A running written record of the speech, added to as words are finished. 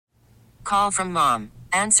Call from mom.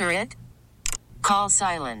 Answer it. Call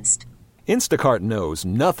silenced. Instacart knows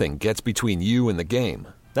nothing gets between you and the game.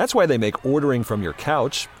 That's why they make ordering from your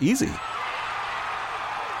couch easy.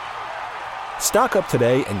 Stock up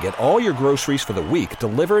today and get all your groceries for the week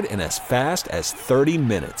delivered in as fast as 30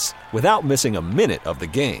 minutes without missing a minute of the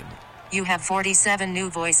game. You have 47 new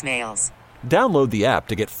voicemails. Download the app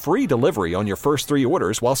to get free delivery on your first 3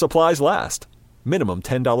 orders while supplies last. Minimum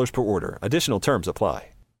 $10 per order. Additional terms apply.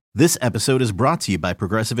 This episode is brought to you by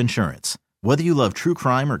Progressive Insurance. Whether you love true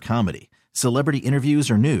crime or comedy, celebrity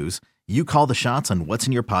interviews or news, you call the shots on what's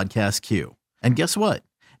in your podcast queue. And guess what?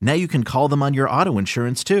 Now you can call them on your auto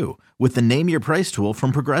insurance too with the Name Your Price tool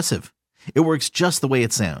from Progressive. It works just the way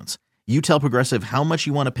it sounds. You tell Progressive how much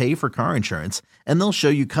you want to pay for car insurance, and they'll show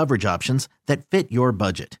you coverage options that fit your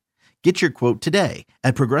budget. Get your quote today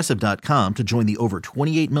at Progressive.com to join the over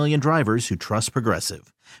 28 million drivers who trust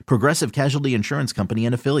Progressive. Progressive Casualty Insurance Company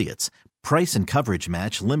and Affiliates. Price and coverage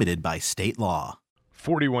match limited by state law.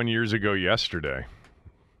 41 years ago yesterday,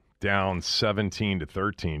 down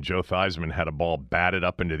 17-13, Joe Theismann had a ball batted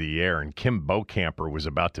up into the air, and Kim Bocamper was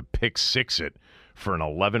about to pick six it for an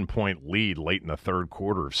 11-point lead late in the third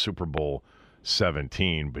quarter of Super Bowl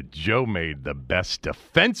 17. But Joe made the best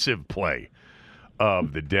defensive play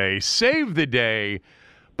of the day, saved the day,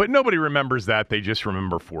 but nobody remembers that. They just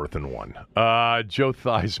remember 4th and 1. Joe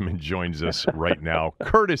Theismann joins us right now,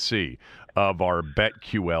 courtesy of our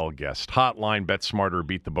BetQL guest hotline. Bet smarter,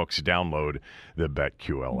 beat the books. Download the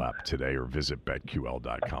BetQL app today or visit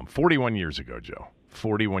betql.com. 41 years ago, Joe.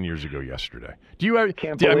 41 years ago yesterday. Do you have,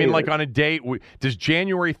 I mean, like on a date, does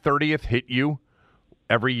January 30th hit you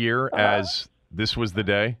every year as this was the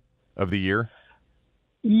day of the year?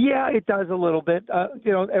 Yeah, it does a little bit.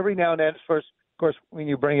 Every now and then, first, of course, when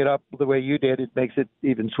you bring it up the way you did, it makes it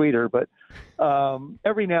even sweeter. But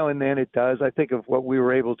every now and then it does. I think of what we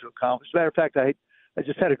were able to accomplish. As a matter of fact, I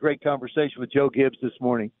just had a great conversation with Joe Gibbs this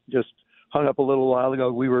morning. Just hung up a little while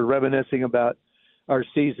ago. We were reminiscing about our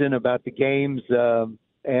season, about the games. So,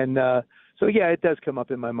 yeah, it does come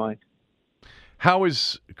up in my mind. How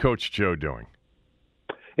is Coach Joe doing?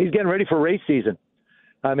 He's getting ready for race season.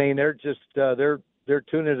 I mean, they're just they're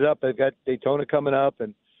tuning it up. They've got Daytona coming up,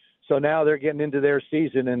 and so now they're getting into their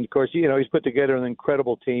season. And, of course, he's put together an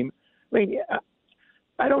incredible team. I mean,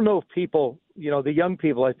 I don't know if people, the young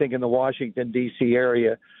people, I think, in the Washington, D.C.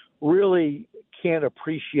 area really can't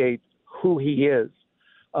appreciate who he is,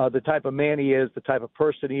 the type of man he is, the type of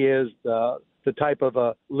person he is, the type of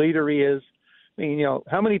a leader he is. I mean,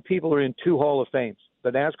 how many people are in 2 Hall of Fames,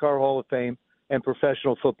 the NASCAR Hall of Fame and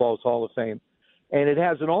Professional Football's Hall of Fame? And it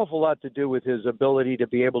has an awful lot to do with his ability to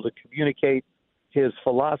be able to communicate his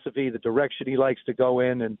philosophy, the direction he likes to go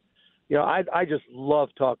in. And, I just love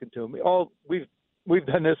talking to him. We've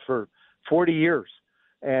done this for 40 years.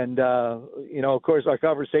 And, of course, our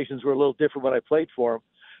conversations were a little different when I played for him.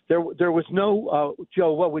 There was no,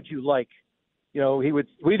 Joe, what would you like? We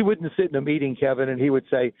wouldn't sit in a meeting, Kevin, and he would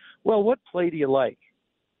say, well, what play do you like?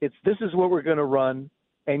 This is what we're going to run,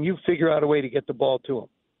 and you figure out a way to get the ball to him.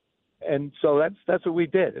 And so that's what we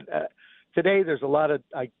did. Today, there's a lot of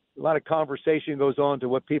conversation goes on to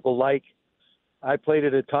what people like. I played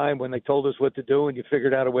at a time when they told us what to do, and you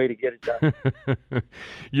figured out a way to get it done.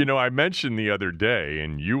 I mentioned the other day,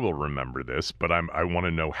 and you will remember this, but I want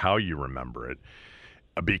to know how you remember it.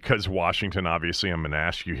 Because Washington, obviously, I'm going to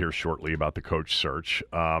ask you here shortly about the coach search.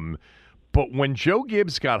 But when Joe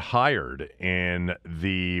Gibbs got hired in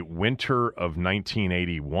the winter of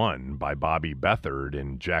 1981 by Bobby Beathard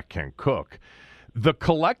and Jack Kent Cooke, the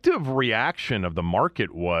collective reaction of the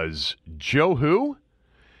market was, Joe who?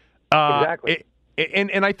 Exactly.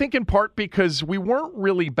 And I think in part because we weren't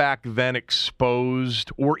really back then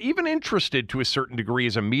exposed or even interested to a certain degree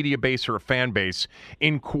as a media base or a fan base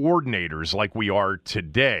in coordinators like we are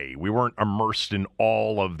today. We weren't immersed in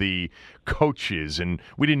all of the coaches and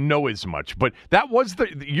we didn't know as much. But that was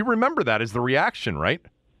you remember that as the reaction, right?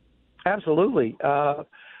 Absolutely.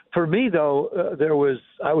 For me, though,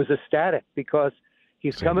 I was ecstatic because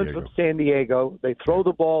he's coming from San Diego. They throw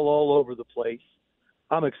the ball all over the place.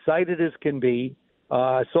 I'm excited as can be.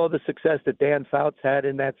 I saw the success that Dan Fouts had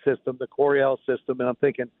in that system, the Orioles system, and I'm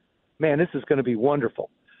thinking, man, this is going to be wonderful.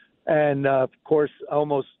 And, of course, I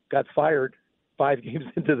almost got fired 5 games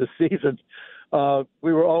into the season.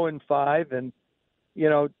 We were 0-5, and,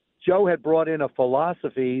 Joe had brought in a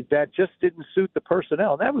philosophy that just didn't suit the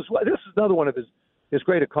personnel. And this is another one of his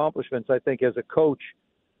great accomplishments, I think, as a coach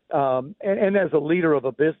and as a leader of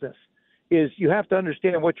a business, is you have to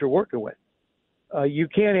understand what you're working with. You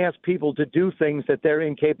can't ask people to do things that they're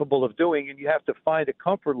incapable of doing, and you have to find a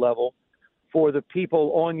comfort level for the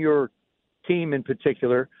people on your team in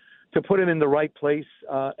particular to put them in the right place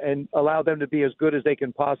and allow them to be as good as they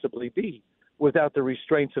can possibly be without the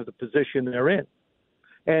restraints of the position they're in.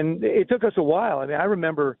 And it took us a while. I mean, I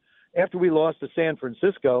remember after we lost to San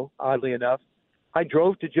Francisco, oddly enough, I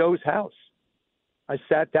drove to Joe's house. I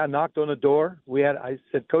sat down, knocked on the door. I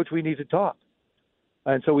said, Coach, we need to talk.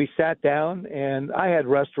 And so we sat down, and I had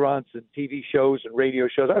restaurants and TV shows and radio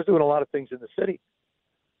shows. I was doing a lot of things in the city.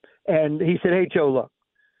 And he said, hey, Joe, look,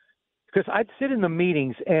 because I'd sit in the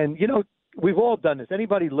meetings, and, we've all done this.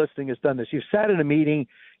 Anybody listening has done this. You've sat in a meeting.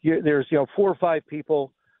 There's, 4 or 5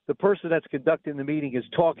 people. The person that's conducting the meeting is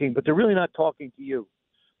talking, but they're really not talking to you.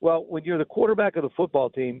 Well, when you're the quarterback of the football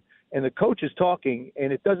team and the coach is talking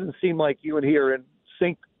and it doesn't seem like you and he are in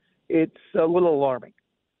sync, it's a little alarming.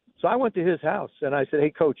 So I went to his house and I said, hey,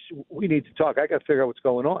 Coach, we need to talk. I got to figure out what's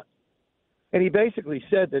going on. And he basically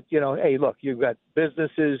said that, hey, look, you've got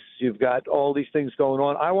businesses, you've got all these things going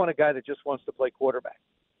on. I want a guy that just wants to play quarterback.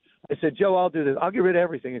 I said, Joe, I'll do this. I'll get rid of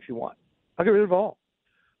everything if you want. I'll get rid of all.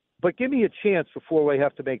 But give me a chance before we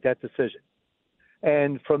have to make that decision.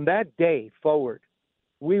 And from that day forward,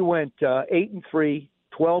 we went 8-3,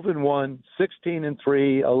 12-1, 16-3,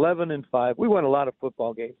 11-5. We won a lot of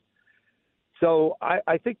football games. So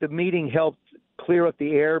I think the meeting helped clear up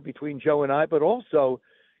the air between Joe and I, but also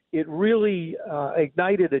it really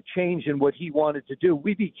ignited a change in what he wanted to do.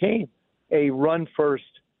 We became a run first.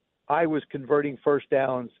 I was converting first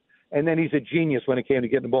downs, and then he's a genius when it came to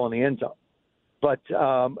getting the ball in the end zone. But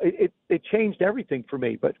it changed everything for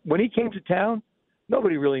me. But when he came to town,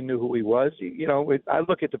 nobody really knew who he was. I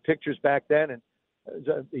look at the pictures back then,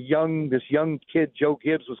 and this young kid, Joe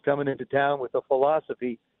Gibbs, was coming into town with a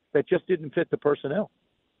philosophy that just didn't fit the personnel.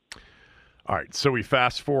 All right, so we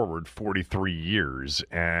fast forward 43 years,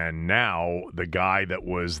 and now the guy that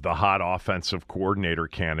was the hot offensive coordinator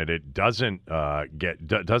candidate doesn't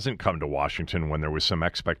come to Washington when there was some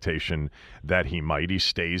expectation that he might. He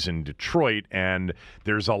stays in Detroit, and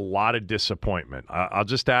there's a lot of disappointment. I'll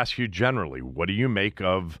just ask you generally, what do you make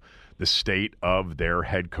of the state of their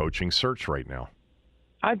head coaching search right now?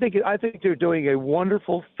 I think they're doing a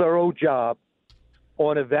wonderful, thorough job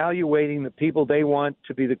on evaluating the people they want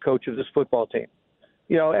to be the coach of this football team.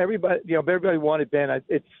 Everybody wanted Ben.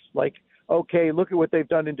 It's like, okay, look at what they've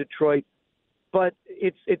done in Detroit, but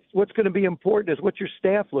it's what's going to be important is what your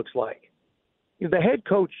staff looks like. The head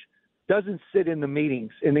coach doesn't sit in the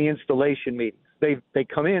meetings, in the installation meetings. They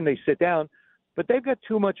come in, they sit down, but they've got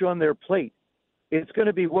too much on their plate. It's going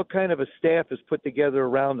to be what kind of a staff is put together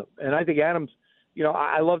around them. And I think Adams,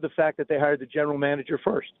 I love the fact that they hired the general manager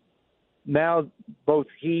first. Now both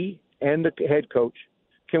he and the head coach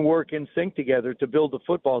can work in sync together to build the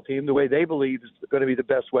football team the way they believe is going to be the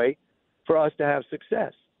best way for us to have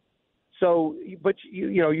success. So, but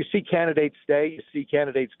you see candidates stay, you see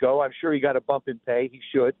candidates go. I'm sure he got a bump in pay. He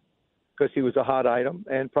should, because he was a hot item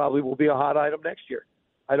and probably will be a hot item next year.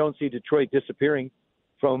 I don't see Detroit disappearing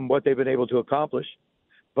from what they've been able to accomplish.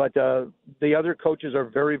 But the other coaches are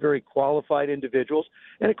very, very qualified individuals.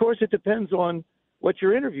 And, of course, it depends on what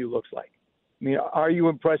your interview looks like. I mean, are you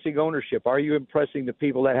impressing ownership? Are you impressing the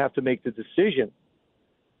people that have to make the decision?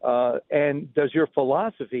 And does your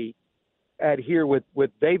philosophy adhere with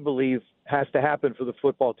what they believe has to happen for the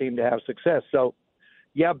football team to have success? So,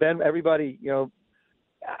 yeah, Ben, everybody,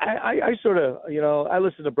 I sort of, I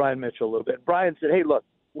listened to Brian Mitchell a little bit. Brian said, hey, look,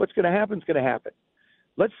 what's going to happen is going to happen.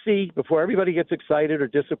 Let's see, before everybody gets excited or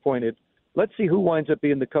disappointed, let's see who winds up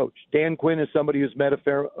being the coach. Dan Quinn is somebody who's met a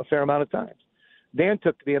fair amount of times. Dan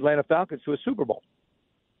took the Atlanta Falcons to a Super Bowl.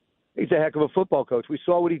 He's a heck of a football coach. We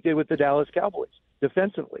saw what he did with the Dallas Cowboys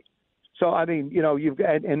defensively. So, I mean, you've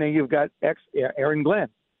got Aaron Glenn,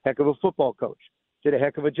 heck of a football coach, did a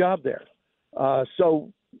heck of a job there.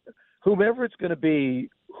 So whomever it's going to be,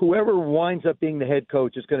 whoever winds up being the head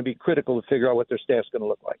coach is going to be critical to figure out what their staff's going to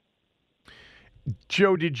look like.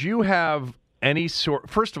 Joe, did you have any sort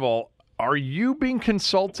 – first of all, are you being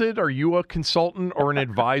consulted? Are you a consultant or an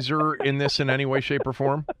advisor in this in any way, shape, or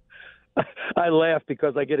form? I laugh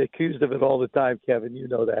because I get accused of it all the time, Kevin. You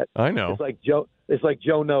know that. I know. It's like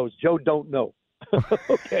Joe knows. Joe don't know.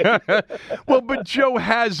 Okay. Well, but Joe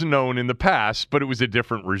has known in the past, but it was a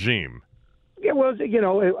different regime. Yeah, well,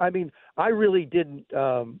 I mean, I really didn't.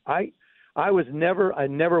 I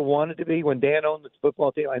never wanted to be, when Dan owned the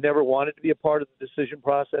football team, I never wanted to be a part of the decision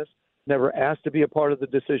process. Never asked to be a part of the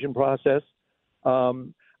decision process.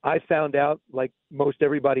 I found out, like most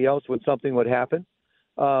everybody else, when something would happen.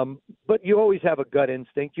 But you always have a gut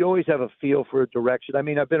instinct. You always have a feel for a direction. I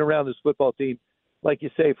mean, I've been around this football team, like you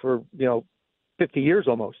say, for 50 years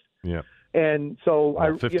almost. Yeah. And so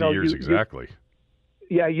 50 years exactly.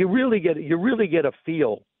 You really get a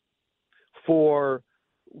feel for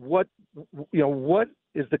what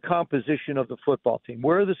is the composition of the football team?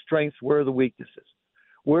 Where are the strengths? Where are the weaknesses?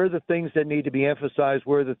 Where are the things that need to be emphasized?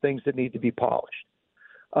 Where are the things that need to be polished?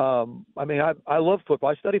 I love football.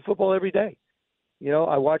 I study football every day.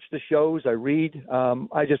 I watch the shows. I read.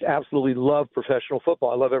 I just absolutely love professional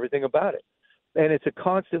football. I love everything about it. And it's a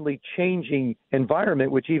constantly changing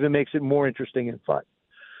environment, which even makes it more interesting and fun.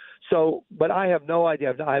 So, but I have no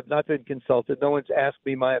idea. I have not been consulted. No one's asked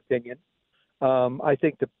me my opinion. I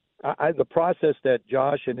think the process that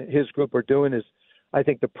Josh and his group are doing is, I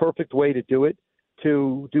think, the perfect way to do it,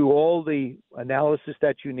 to do all the analysis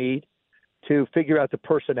that you need to figure out the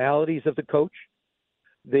personalities of the coach,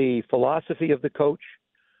 the philosophy of the coach,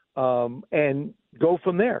 and go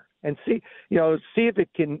from there and see if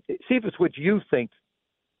it's what you think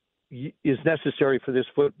is necessary for this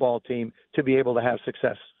football team to be able to have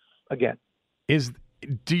success again.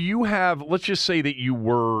 Do you have, let's just say that you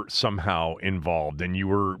were somehow involved and you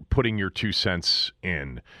were putting your 2 cents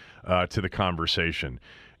in to the conversation.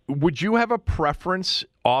 Would you have a preference,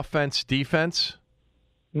 offense, defense?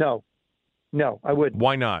 No, I wouldn't.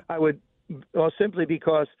 Why not? I would, simply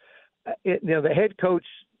because the head coach,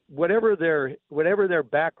 whatever their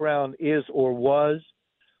background is or was,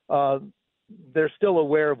 they're still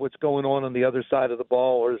aware of what's going on the other side of the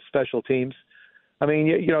ball or the special teams. I mean,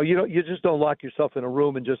 you just don't lock yourself in a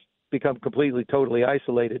room and just become completely, totally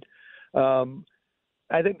isolated.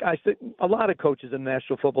 I think a lot of coaches in the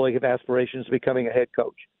National Football League have aspirations of becoming a head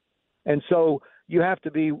coach. And so you have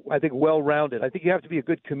to be, I think, well-rounded. I think you have to be a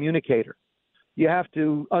good communicator. You have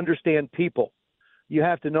to understand people. You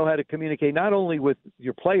have to know how to communicate not only with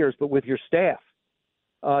your players, but with your staff.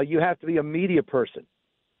 You have to be a media person.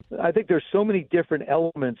 I think there's so many different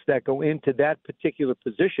elements that go into that particular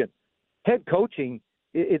position. Head coaching,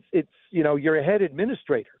 it's you're a head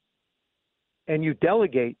administrator, and you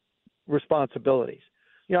delegate responsibilities.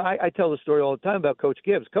 I tell the story all the time about Coach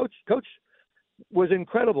Gibbs. Coach was an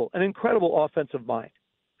incredible offensive mind.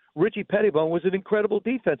 Richie Pettibone was an incredible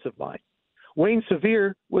defensive mind. Wayne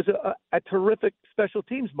Sevier was a terrific special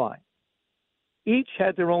teams mind. Each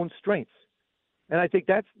had their own strengths. And I think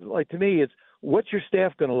that's, to me, is what's your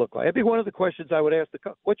staff going to look like? That'd be one of the questions I would ask the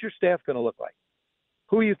coach. What's your staff going to look like?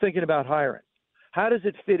 Who are you thinking about hiring? How does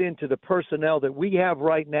it fit into the personnel that we have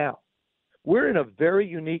right now? We're in a very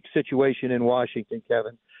unique situation in Washington,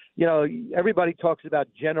 Kevin. Everybody talks about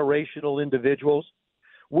generational individuals.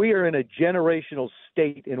 We are in a generational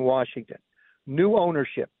state in Washington. New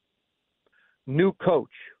ownership, new coach,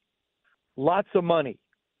 lots of money,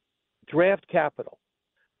 draft capital.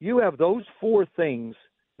 You have those 4 things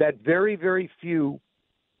that very, very few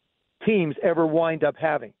teams ever wind up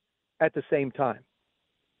having at the same time.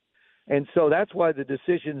 And so that's why the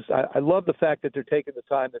decisions, I love the fact that they're taking the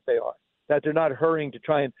time that they are, that they're not hurrying to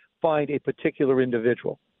try and find a particular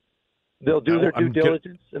individual. They'll do their due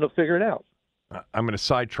diligence and they'll figure it out. I'm going to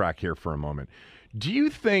sidetrack here for a moment. Do you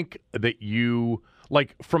think that you,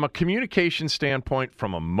 from a communication standpoint,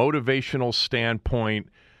 from a motivational standpoint,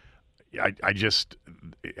 I just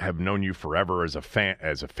have known you forever as a fan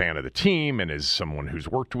of the team and as someone who's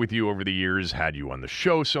worked with you over the years, had you on the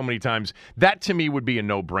show so many times. That to me would be a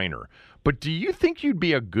no-brainer. But do you think you'd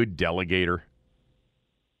be a good delegator?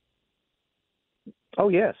 Oh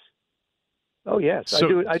yes. So,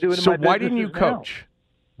 I do it in so my why didn't you now. coach?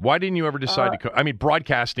 Why didn't you ever decide to coach? I mean,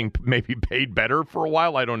 broadcasting maybe paid better for a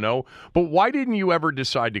while. I don't know. But why didn't you ever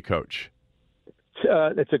decide to coach?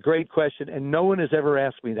 It's a great question, and no one has ever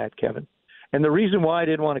asked me that, Kevin. And the reason why I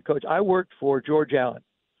didn't want to coach, I worked for George Allen,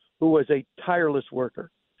 who was a tireless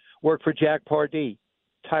worker. Worked for Jack Pardee,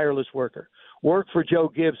 tireless worker. Worked for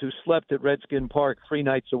Joe Gibbs, who slept at Redskin Park 3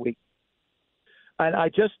 nights a week. And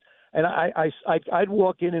I'd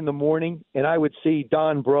walk in the morning, and I would see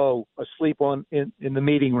Don Bro asleep in the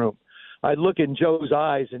meeting room. I'd look in Joe's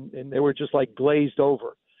eyes, and they were just like glazed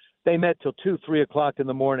over. They met till 2, 3 o'clock in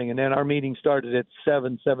the morning, and then our meeting started at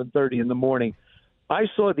 7:30 in the morning. I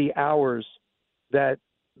saw the hours that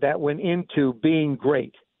went into being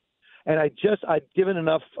great, and I'd given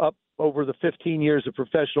enough up over the 15 years of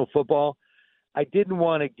professional football. I didn't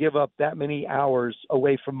want to give up that many hours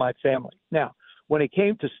away from my family. Now, when it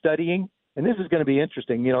came to studying, and this is going to be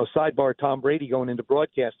interesting, sidebar Tom Brady going into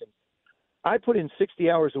broadcasting, I put in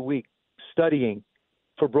 60 hours a week studying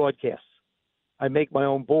for broadcasts. I make my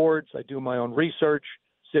own boards. I do my own research,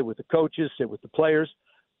 sit with the coaches, sit with the players.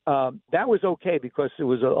 That was okay because it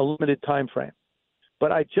was a limited time frame.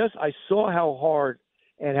 But I saw how hard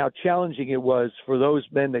and how challenging it was for those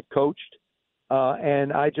men that coached.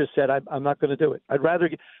 And I just said, I'm not going to do it. I'd rather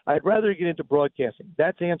get into broadcasting.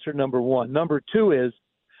 That's answer number 1. Number 2 is,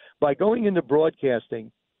 by going into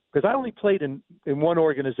broadcasting, because I only played in one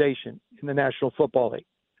organization in the National Football League,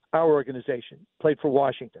 our organization, played for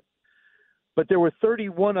Washington. But there were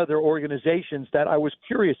 31 other organizations that I was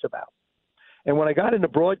curious about. And when I got into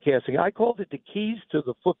broadcasting, I called it the keys to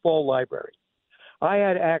the football library. I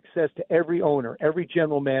had access to every owner, every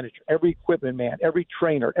general manager, every equipment man, every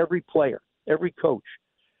trainer, every player, every coach.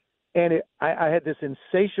 And I had this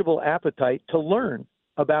insatiable appetite to learn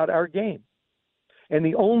about our game. And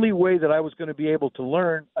the only way that I was going to be able to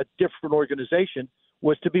learn a different organization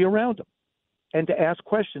was to be around them and to ask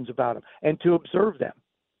questions about them and to observe them.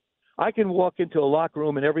 I can walk into a locker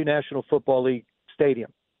room in every National Football League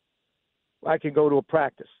stadium. I can go to a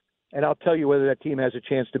practice, and I'll tell you whether that team has a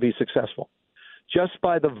chance to be successful just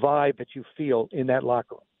by the vibe that you feel in that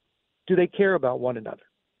locker room. Do they care about one another?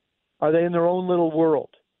 Are they in their own little world?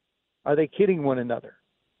 Are they kidding one another?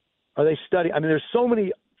 Are they studying? I mean, there's so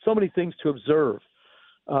many things to observe.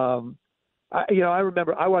 I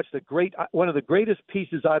remember I watched one of the greatest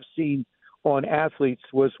pieces I've seen on athletes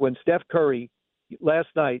was when Steph Curry last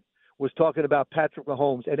night was talking about Patrick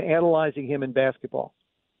Mahomes and analyzing him in basketball.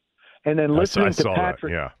 And then listening to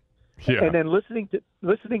Patrick, and then listening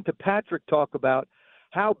to Patrick talk about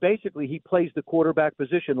how basically he plays the quarterback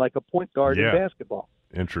position like a point guard in basketball.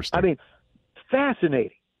 Interesting. I mean,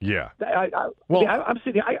 fascinating. Yeah. I'm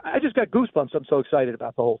sitting. I just got goosebumps. I'm so excited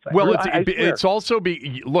about the whole thing. Well, it's also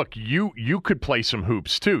look. You could play some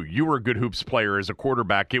hoops too. You were a good hoops player as a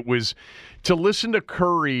quarterback. It was to listen to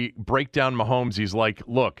Curry break down Mahomes. He's like,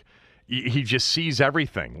 look. He just sees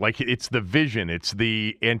everything. Like, it's the vision, it's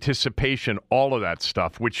the anticipation, all of that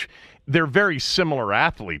stuff, which they're very similar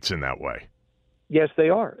athletes in that way. Yes, they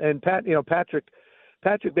are. And Patrick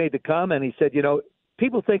made the comment. He said,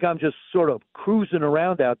 people think I'm just sort of cruising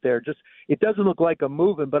around out there. It doesn't look like I'm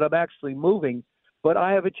moving, but I'm actually moving. But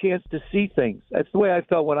I have a chance to see things. That's the way I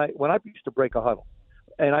felt when I used to break a huddle,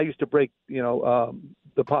 and I used to break the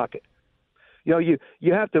pocket. You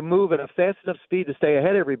have to move at a fast enough speed to stay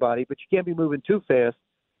ahead of everybody, but you can't be moving too fast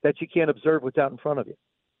that you can't observe what's out in front of you.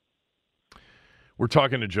 We're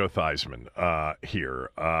talking to Joe Theismann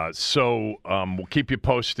here. So we'll keep you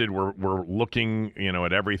posted. We're looking,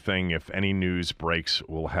 at everything. If any news breaks,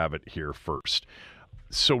 we'll have it here first.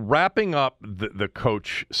 So wrapping up the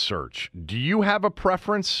coach search, do you have a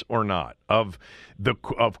preference or not of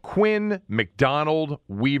Quinn, McDonald,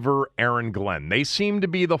 Weaver, Aaron Glenn? They seem to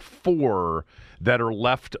be the four that are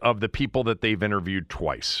left of the people that they've interviewed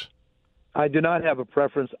twice. I do not have a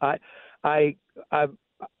preference. I don't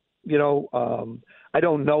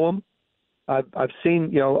know them. I've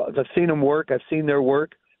seen them work. I've seen their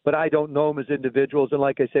work, but I don't know them as individuals. And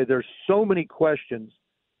like I say, there's so many questions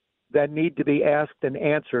that need to be asked and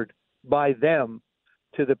answered by them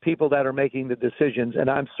to the people that are making the decisions. And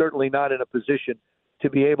I'm certainly not in a position to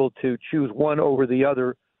be able to choose one over the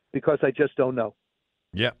other because I just don't know.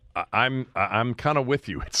 Yeah, I'm kind of with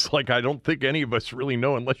you. It's like I don't think any of us really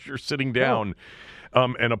know unless you're sitting down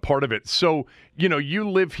and a part of it. So, you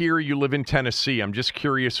live here, you live in Tennessee. I'm just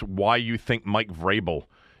curious why you think Mike Vrabel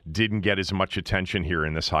didn't get as much attention here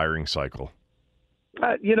in this hiring cycle.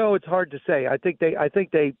 It's hard to say. I think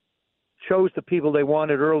they chose the people they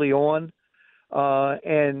wanted early on,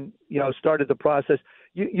 and started the process.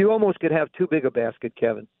 You almost could have too big a basket,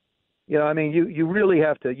 Kevin. You really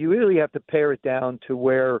have to pare it down to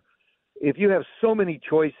where if you have so many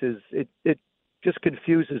choices, it just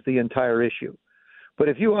confuses the entire issue. But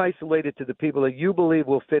if you isolate it to the people that you believe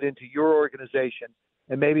will fit into your organization,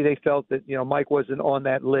 and maybe they felt that Mike wasn't on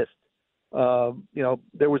that list.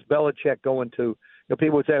 There was Belichick going to.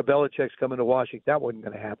 People would say Belichick's coming to Washington. That wasn't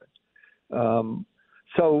going to happen.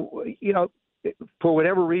 For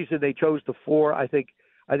whatever reason they chose the four, I think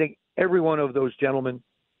every one of those gentlemen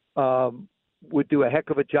would do a heck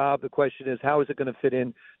of a job. The question is, how is it going to fit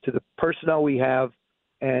in to the personnel we have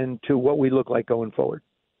and to what we look like going forward?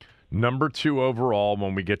 Number 2 overall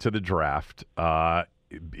when we get to the draft,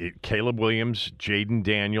 Caleb Williams, Jaden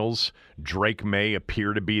Daniels, Drake May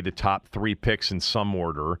appear to be the top 3 picks in some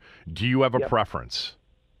order. Do you have a preference?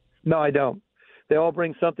 No, I don't. They all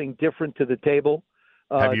bring something different to the table.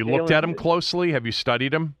 Have you looked at them closely? Have you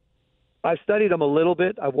studied them? I've studied them a little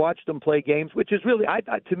bit. I've watched them play games, which is really,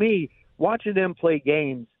 to me, watching them play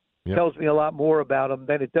games tells me a lot more about them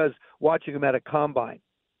than it does watching them at a combine.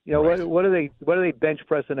 Right. What are they bench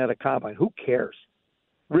pressing at a combine? Who cares?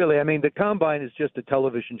 Really, I mean, the combine is just a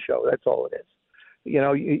television show. That's all it is.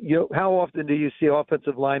 How often do you see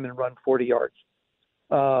offensive linemen run 40 yards?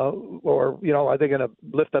 Or are they going to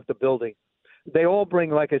lift up the building? They all bring,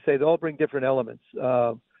 like I say, different elements.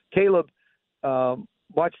 Caleb,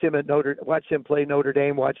 watched him play Notre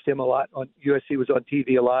Dame, watched him a lot on USC, was on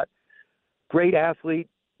TV a lot. Great athlete,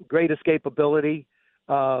 great escapability.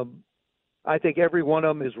 I think every one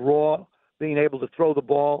of them is raw, being able to throw the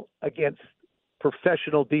ball against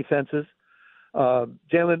professional defenses.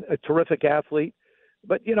 Jalen, a terrific athlete.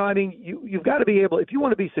 But, you've got to be able – if you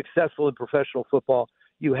want to be successful in professional football,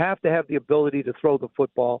 you have to have the ability to throw the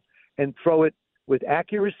football and throw it with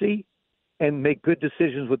accuracy and make good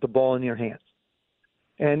decisions with the ball in your hands.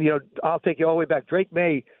 And, I'll take you all the way back. Drake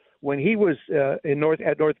May, when he was at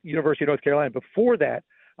University of North Carolina, before that,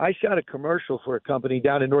 I shot a commercial for a company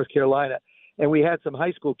down in North Carolina, and we had some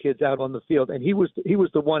high school kids out on the field, and he was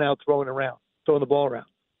the one out throwing the ball around.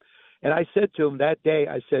 And I said to him that day,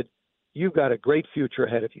 I said, "You've got a great future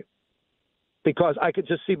ahead of you," because I could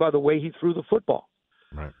just see by the way he threw the football.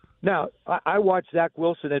 Right. Now, I watched Zach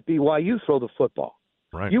Wilson at BYU throw the football.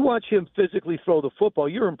 Right. You watch him physically throw the football,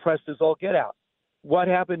 you're impressed as all get out. What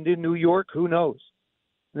happened in New York? Who knows?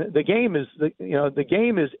 The game is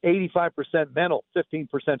 85% mental,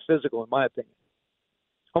 15% physical, in my opinion.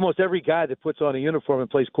 Almost every guy that puts on a uniform and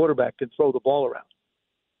plays quarterback can throw the ball around.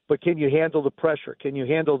 But can you handle the pressure? Can you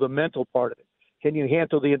handle the mental part of it? Can you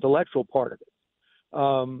handle the intellectual part of it?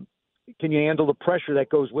 Can you handle the pressure that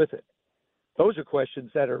goes with it? Those are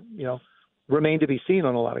questions that are, remain to be seen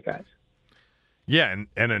on a lot of guys. Yeah,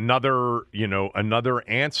 and another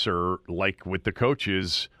answer, like with the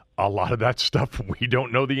coaches, a lot of that stuff we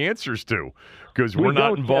don't know the answers to because we're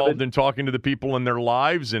not involved in talking to the people in their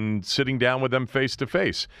lives and sitting down with them face to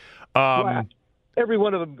face. Well, every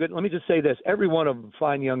one of them good. Let me just say this: every one of them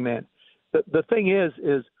fine young men. The thing is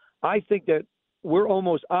I think that we're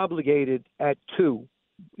almost obligated at 2,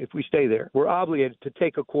 if we stay there. We're obligated to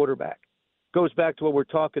take a quarterback. Goes back to what we're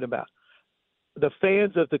talking about. The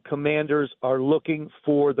fans of the Commanders are looking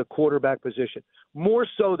for the quarterback position more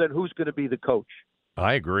so than who's going to be the coach.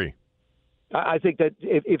 I agree. I think that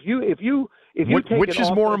if you take which an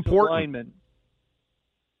is more important lineman,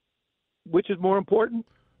 which is more important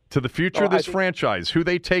to the future of this franchise, who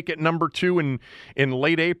they take at number 2 in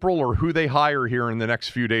late April, or who they hire here in the next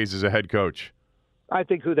few days as a head coach? I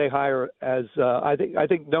think who they hire as I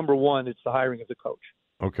think number 1, it's the hiring of the coach.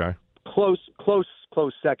 Okay. Close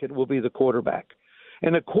second will be the quarterback.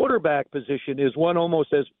 And the quarterback position is one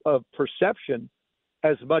almost as of perception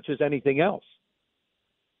as much as anything else.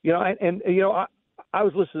 I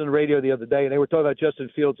was listening to the radio the other day, and they were talking about Justin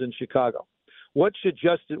Fields in Chicago. What should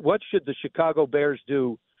the Chicago Bears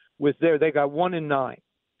do with they got 1-9.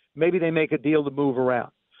 Maybe they make a deal to move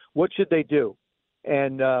around. What should they do?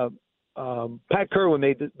 And Pat Kerwin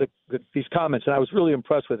made these comments, and I was really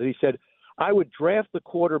impressed with it. He said, I would draft the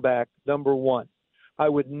quarterback number 1. I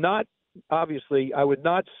would not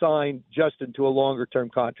sign Justin to a longer-term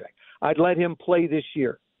contract. I'd let him play this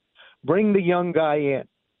year. Bring the young guy in.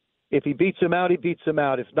 If he beats him out, he beats him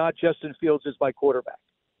out. If not, Justin Fields is my quarterback.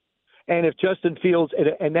 And if Justin Fields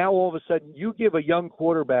 – and now all of a sudden you give a young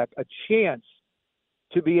quarterback a chance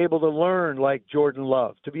to be able to learn like Jordan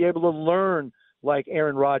Love, to be able to learn like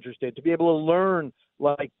Aaron Rodgers did, to be able to learn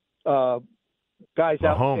like guys Mahomes.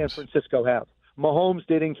 out in San Francisco have. Mahomes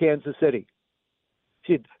did in Kansas City.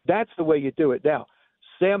 See, that's the way you do it. Now,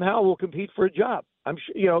 Sam Howell will compete for a job. I'm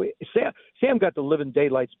sure, Sam got the living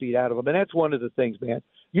daylights beat out of him, and that's one of the things, man.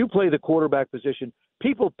 You play the quarterback position,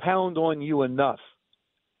 people pound on you enough.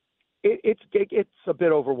 It's a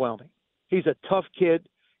bit overwhelming. He's a tough kid.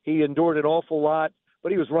 He endured an awful lot,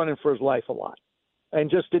 but he was running for his life a lot and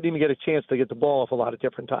just didn't even get a chance to get the ball off a lot of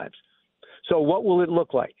different times. So what will it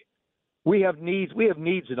look like? We have needs. We have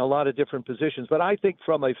needs in a lot of different positions, but I think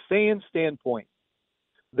from a fan standpoint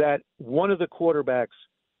that one of the quarterbacks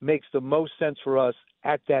makes the most sense for us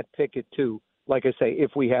at that pick at 2, like I say,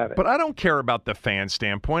 if we have it. But I don't care about the fan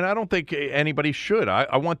standpoint. I don't think anybody should.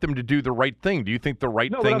 I want them to do the right thing. Do you think the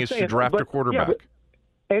right thing is to draft a quarterback?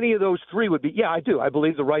 Yeah, any of those 3 would be – yeah, I do. I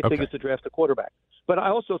believe the right thing is to draft a quarterback. But I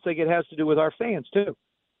also think it has to do with our fans too.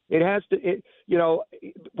 It has to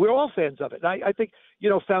we're all fans of it. And I think,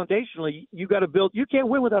 foundationally, you got to build – you can't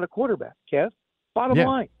win without a quarterback, Kev. Bottom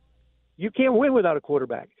line. You can't win without a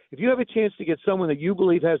quarterback. If you have a chance to get someone that you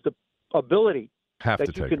believe has the ability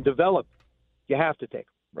that you can develop, you have to take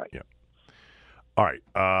them. Right. Yeah. All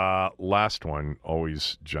right. Last one.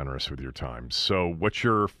 Always generous with your time. So what's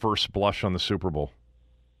your first blush on the Super Bowl?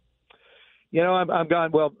 I'm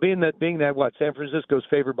gone. Well, being that San Francisco's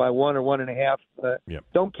favored by 1 or 1.5.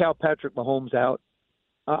 Don't count Patrick Mahomes out.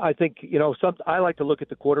 I think I like to look at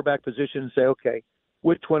the quarterback position and say, okay,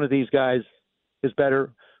 which one of these guys is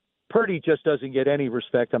better? Purdy just doesn't get any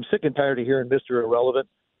respect. I'm sick and tired of hearing Mr. Irrelevant.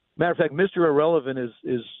 Matter of fact, Mr. Irrelevant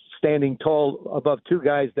is standing tall above 2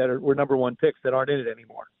 guys that were number 1 picks that aren't in it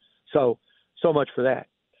anymore. So much for that.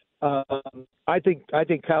 I think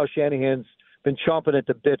Kyle Shanahan's been chomping at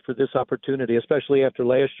the bit for this opportunity, especially after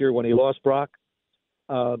last year when he lost Brock.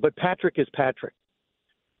 But Patrick is Patrick.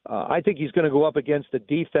 I think he's going to go up against a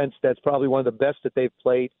defense that's probably one of the best that they've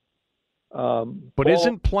played. But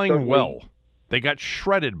isn't playing well. They got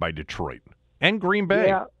shredded by Detroit and Green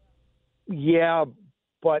Bay. Yeah,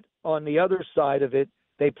 but on the other side of it,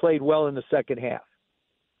 they played well in the second half.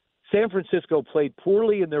 San Francisco played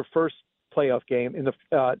poorly in their first playoff game in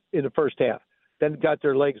the first half, then got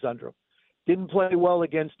their legs under them. Didn't play well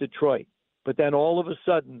against Detroit, but then all of a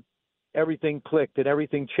sudden, everything clicked and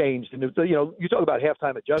everything changed. And, you talk about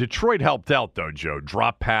halftime adjustment. Detroit helped out, though, Joe.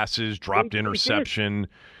 Dropped passes, dropped interception.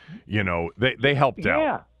 They helped out.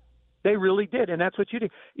 Yeah, they really did. And that's what you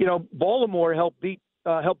did. Baltimore helped beat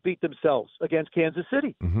themselves against Kansas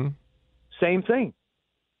City. Mm-hmm. Same thing.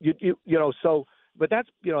 But that's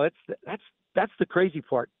the crazy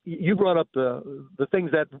part. You brought up the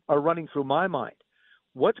things that are running through my mind.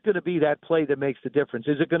 What's going to be that play that makes the difference?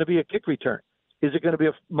 Is it going to be a kick return? Is it going to be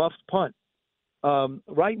a muffed punt?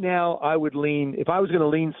 Right now, I would lean – if I was going to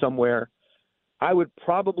lean somewhere, I would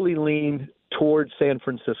probably lean towards San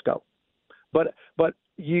Francisco. But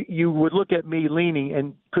you would look at me leaning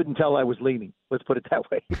and couldn't tell I was leaning. Let's put it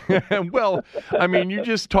that way. Well, I mean, you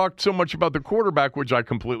just talked so much about the quarterback, which I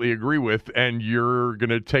completely agree with, and you're going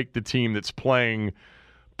to take the team that's playing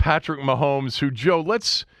Patrick Mahomes, who, Joe,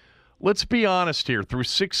 let's be honest here. Through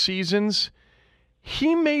 6 seasons –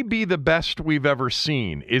 he may be the best we've ever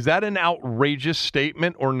seen. Is that an outrageous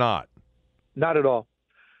statement or not? Not at all.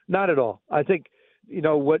 Not at all. I think,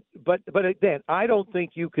 but again, I don't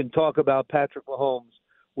think you can talk about Patrick Mahomes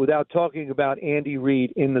without talking about Andy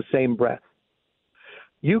Reid in the same breath.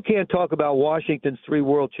 You can't talk about Washington's 3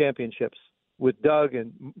 world championships with Doug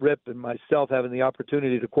and Rip and myself having the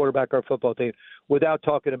opportunity to quarterback our football team without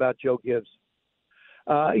talking about Joe Gibbs.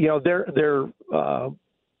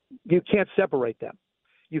 You can't separate them.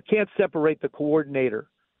 You can't separate the coordinator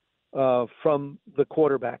from the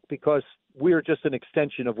quarterback because we're just an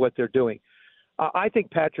extension of what they're doing. I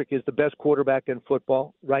think Patrick is the best quarterback in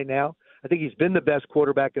football right now. I think he's been the best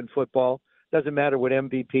quarterback in football. Doesn't matter what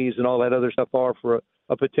MVPs and all that other stuff are for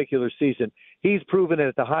a particular season. He's proven it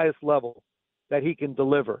at the highest level that he can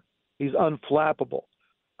deliver. He's unflappable.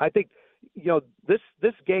 I think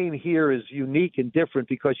this game here is unique and different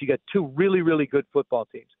because you got 2 really, really good football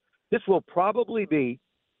teams. This will probably be,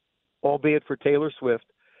 albeit for Taylor Swift,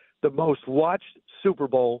 the most watched Super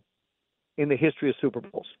Bowl in the history of Super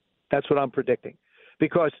Bowls. That's what I'm predicting.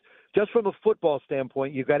 Because just from a football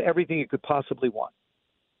standpoint, you've got everything you could possibly want.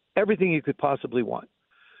 Everything you could possibly want.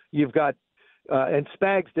 You've got and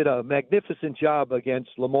Spags did a magnificent job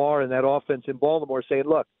against Lamar and that offense in Baltimore saying,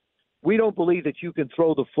 look, we don't believe that you can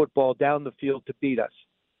throw the football down the field to beat us.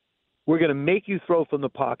 We're going to make you throw from the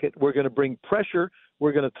pocket. We're going to bring pressure.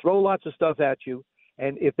 We're going to throw lots of stuff at you.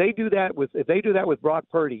 And if they do that with Brock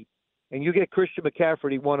Purdy, and you get Christian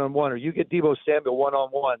McCaffrey one-on-one, or you get Deebo Samuel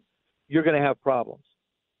one-on-one, you're going to have problems.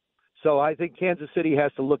 So I think Kansas City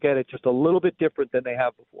has to look at it just a little bit different than they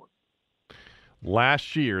have before.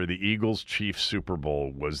 Last year, the Eagles-Chiefs Super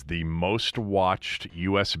Bowl was the most watched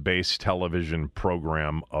U.S.-based television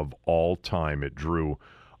program of all time. It drew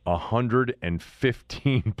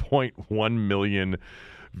 115.1 million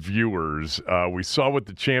viewers. We saw what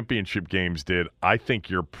the championship games did. I think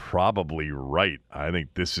you're probably right. I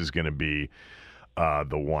think this is going to be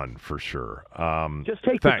the one for sure. Just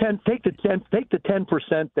take the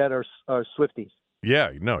 10% that are Swifties.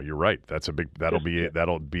 Yeah, no, you're right. That's a big. That'll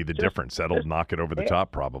be the difference. That'll knock it over the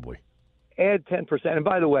top probably. Add 10%. And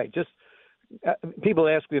by the way, people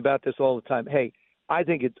ask me about this all the time. Hey, I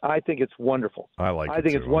think it's wonderful. I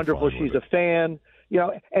think it's wonderful. She's a fan.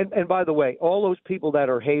 And by the way, all those people that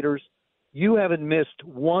are haters, you haven't missed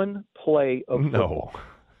one play of football.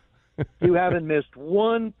 No. You haven't missed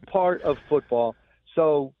one part of football.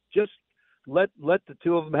 So just let the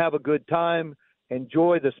two of them have a good time,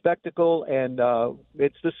 enjoy the spectacle, and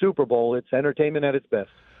it's the Super Bowl. It's entertainment at its best.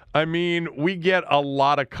 I mean, we get a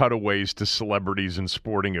lot of cutaways to celebrities and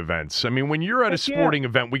sporting events. I mean, when you're at a sporting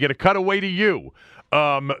event, we get a cutaway to you.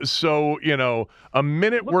 So, a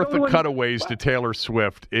minute worth of cutaways to Taylor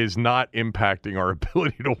Swift is not impacting our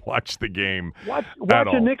ability to watch the game. Watch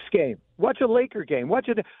a Knicks game. Watch a Laker game. Watch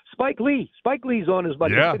Spike Lee. Spike Lee's on as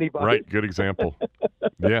much as anybody. Right. Good example.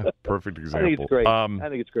 Yeah, perfect example. I think it's great. I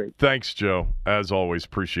think it's great. Thanks, Joe. As always,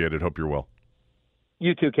 appreciate it. Hope you're well.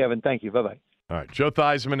 You too, Kevin. Thank you. Bye-bye. All right, Joe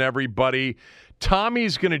Theismann, everybody.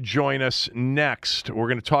 Tommy's going to join us next. We're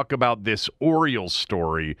going to talk about this Orioles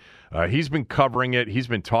story. He's been covering it. He's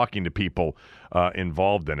been talking to people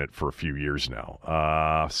involved in it for a few years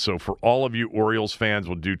now. So for all of you Orioles fans,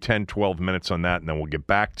 we'll do 10, 12 minutes on that, and then we'll get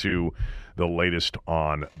back to the latest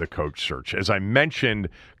on the coach search. As I mentioned,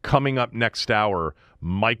 coming up next hour,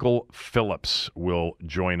 Michael Phillips will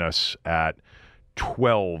join us at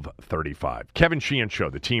 12:35. Kevin Sheehan Show,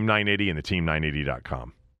 the Team 980 and the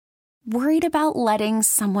Team980.com. Worried about letting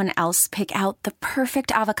someone else pick out the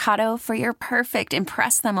perfect avocado for your perfect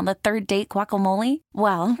impress them on the third date guacamole?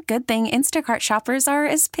 Well, good thing Instacart shoppers are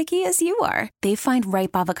as picky as you are. They find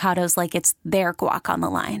ripe avocados like it's their guac on the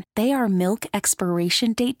line. They are milk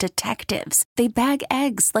expiration date detectives. They bag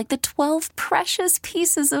eggs like the 12 precious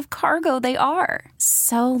pieces of cargo they are.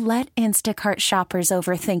 So let Instacart shoppers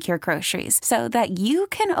overthink your groceries so that you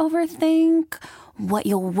can overthink what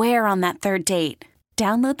you'll wear on that third date.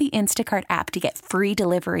 Download the Instacart app to get free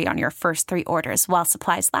delivery on your first 3 orders while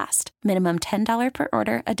supplies last. Minimum $10 per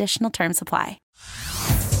order. Additional terms apply.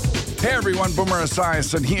 Hey everyone, Boomer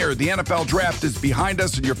Esiason here. The NFL Draft is behind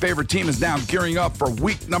us and your favorite team is now gearing up for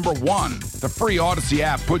week number 1. The free Odyssey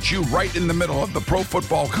app puts you right in the middle of the pro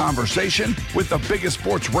football conversation with the biggest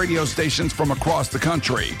sports radio stations from across the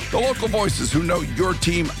country. The local voices who know your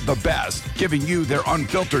team the best, giving you their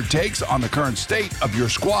unfiltered takes on the current state of your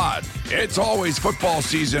squad. It's always football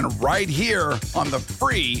season right here on the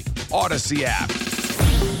free Odyssey app.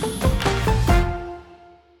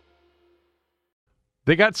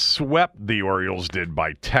 They got swept, the Orioles did,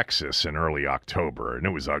 by Texas in early October, and it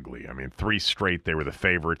was ugly. I mean, 3 straight, they were the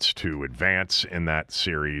favorites to advance in that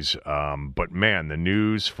series. But, man, the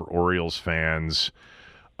news for Orioles fans,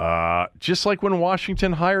 just like when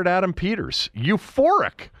Washington hired Adam Peters,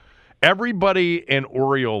 euphoric. Everybody in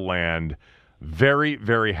Oriole land very,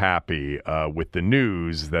 very happy with the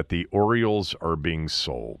news that the Orioles are being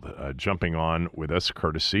sold. Jumping on with us,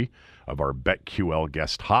 courtesy of our BetQL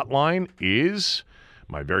guest hotline, is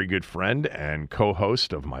my very good friend and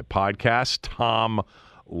co-host of my podcast, Thom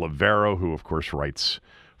Loverro, who, of course, writes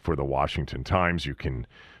for the Washington Times. You can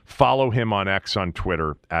follow him on X on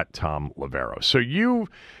Twitter at Thom Loverro. So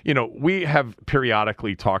we have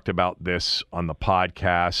periodically talked about this on the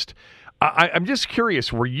podcast. I'm just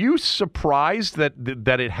curious, were you surprised that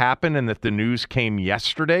it happened and that the news came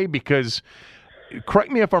yesterday? Because,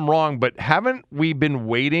 correct me if I'm wrong, but haven't we been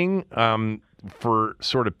waiting for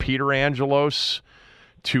sort of Peter Angelos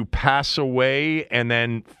to pass away and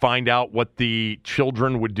then find out what the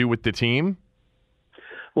children would do with the team?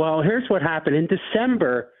 Well, here's what happened. In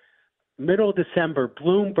December, middle of December,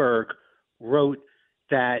 Bloomberg wrote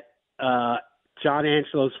that John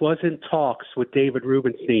Angelos was in talks with David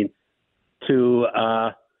Rubenstein to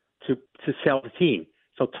sell the team.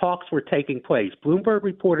 So talks were taking place. Bloomberg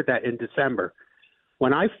reported that in December.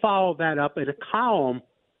 When I followed that up in a column,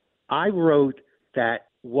 I wrote that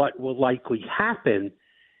what will likely happen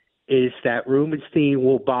is that Rubenstein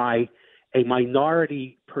will buy a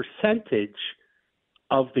minority percentage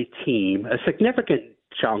of the team, a significant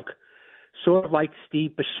chunk, sort of like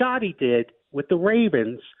Steve Bisciotti did with the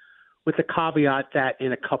Ravens, with the caveat that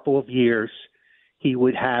in a couple of years he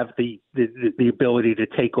would have the ability to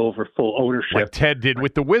take over full ownership. Like Ted did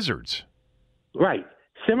with the Wizards. Right.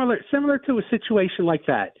 Similar to a situation like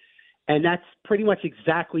that. And that's pretty much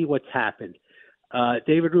exactly what's happened.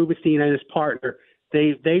 David Rubenstein and his partner,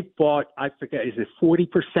 they bought, I forget, is it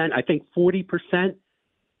 40%? I think 40%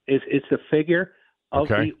 is the figure of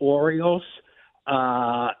the Orioles.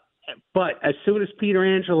 But as soon as Peter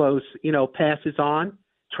Angelos, passes on,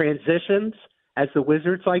 transitions, as the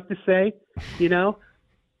Wizards like to say,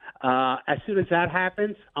 as soon as that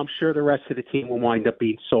happens, I'm sure the rest of the team will wind up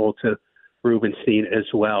being sold to Rubenstein as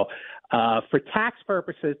well. For tax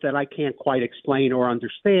purposes that I can't quite explain or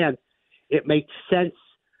understand, it makes sense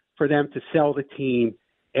for them to sell the team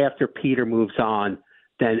after Peter moves on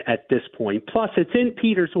than at this point. Plus, it's in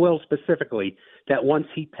Peter's will specifically that once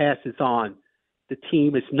he passes on, the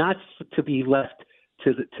team is not to be left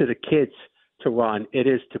to the kids to run. It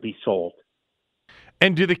is to be sold.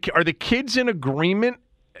 And are the kids in agreement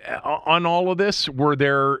on all of this? Were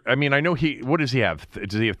there? I mean, I know what does he have?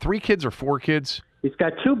 Does he have 3 kids or 4 kids? He's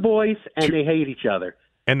got 2 boys, and they hate each other.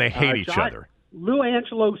 And they hate each other. Lou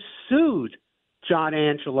Angelos sued John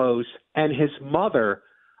Angelos and his mother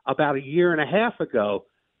about a year and a half ago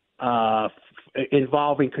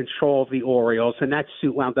involving control of the Orioles, and that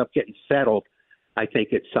suit wound up getting settled, I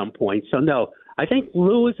think, at some point. So, no, I think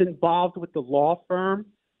Lou is involved with the law firm,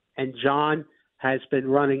 and John has been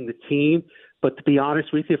running the team. But to be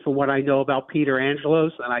honest with you, from what I know about Peter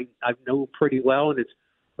Angelos, and I know him pretty well in his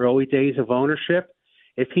early days of ownership,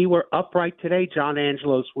 if he were upright today, John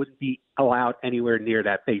Angelos wouldn't be allowed anywhere near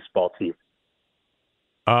that baseball team.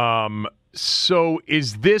 So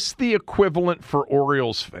is this the equivalent for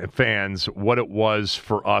Orioles fans what it was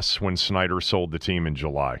for us when Snyder sold the team in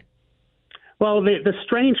July? Well, the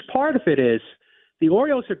strange part of it is the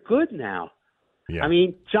Orioles are good now. Yeah. I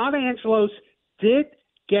mean, John Angelos did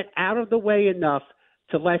get out of the way enough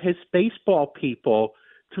to let his baseball people,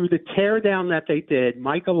 through the teardown that they did,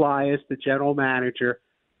 Mike Elias, the general manager,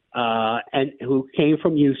 and who came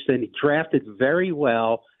from Houston, drafted very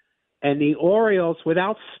well. And the Orioles,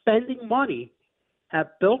 without spending money, have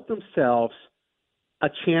built themselves a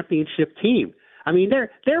championship team. I mean,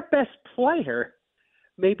 their best player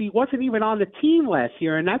maybe wasn't even on the team last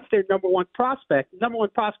year, and that's their number one prospect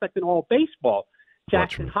in all baseball,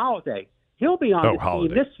 Jackson Holliday. He'll be on the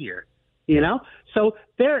team this year, you know? So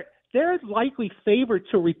they're likely favored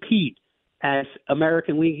to repeat as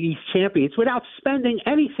American League East champions without spending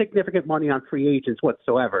any significant money on free agents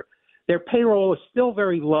whatsoever. Their payroll is still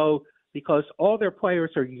very low because all their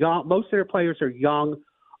players are young. Most of their players are young,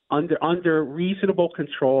 under reasonable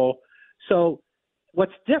control. So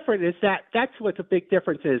what's different is that's what the big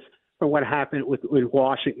difference is from what happened with the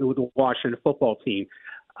Washington football team.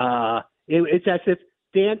 It's as if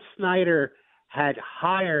Dan Snyder had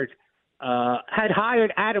hired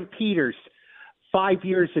Adam Peters 5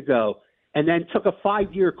 years ago and then took a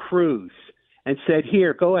 5-year cruise and said,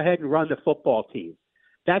 here, go ahead and run the football team.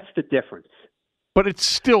 That's the difference. But it's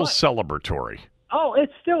still celebratory. Oh, it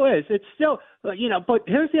still is. It's still, you know, but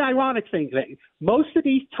here's the ironic thing. Most of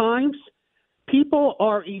these times,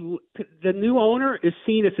 the new owner is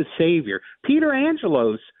seen as a savior. Peter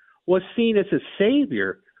Angelos was seen as a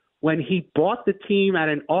savior when he bought the team at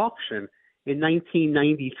an auction in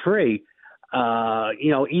 1993.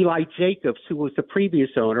 Eli Jacobs, who was the previous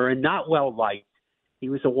owner and not well liked, he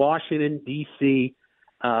was a Washington, D.C.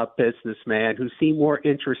 Businessman who seemed more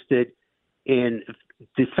interested in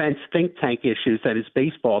defense think tank issues than his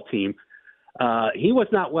baseball team. He was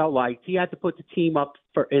not well liked. He had to put the team up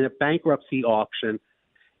in a bankruptcy auction,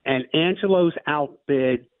 and Angelos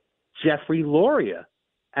outbid Jeffrey Loria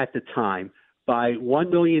at the time by $1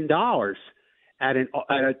 million at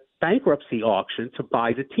a bankruptcy auction to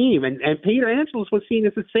buy the team. And Peter Angelos was seen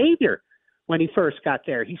as a savior when he first got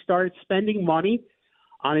there. He started spending money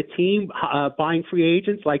on a team, buying free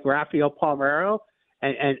agents like Rafael Palmeiro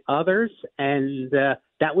and others, and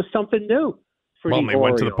that was something new for the Orioles. Well, they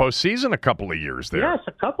went to the postseason a couple of years there. Yes,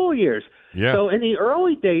 a couple of years. Yeah. So in the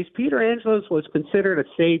early days, Peter Angelos was considered a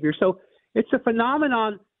savior. So it's a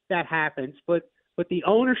phenomenon that happens, but the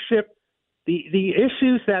ownership, the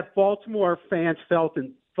issues that Baltimore fans felt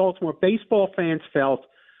and Baltimore baseball fans felt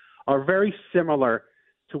are very similar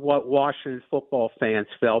to what Washington football fans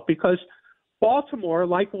felt, because Baltimore,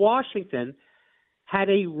 like Washington, had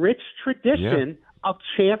a rich tradition of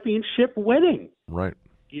championship winning. Right.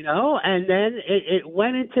 You know, and then it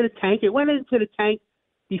went into the tank. It went into the tank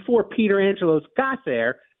before Peter Angelos got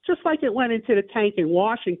there, just like it went into the tank in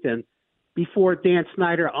Washington before Dan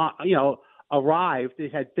Snyder, arrived.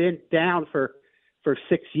 It had been down for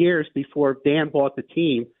 6 years before Dan bought the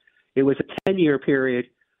team. It was a 10-year period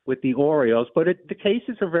with the Orioles, but the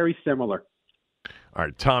cases are very similar. All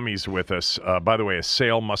right, Tommy's with us. By the way, a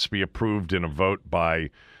sale must be approved in a vote by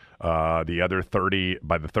the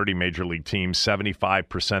 30 major league teams,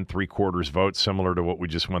 75%, three-quarters vote, similar to what we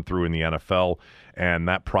just went through in the NFL, and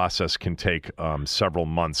that process can take several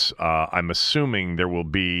months. I'm assuming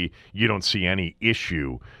you don't see any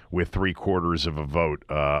issue with three-quarters of a vote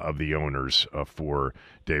of the owners for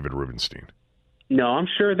David Rubenstein. No, I'm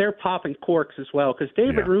sure they're popping corks as well, because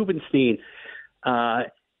David Rubenstein, I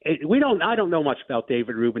don't know much about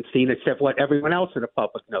David Rubenstein except what everyone else in the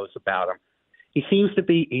public knows about him. He's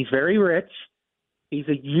very rich. He's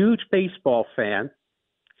a huge baseball fan.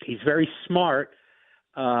 He's very smart.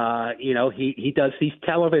 He does these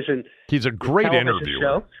television. He's a great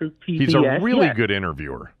interviewer. Through PBS. He's a really good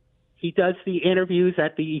interviewer. He does the interviews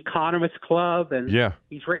at the Economist Club, and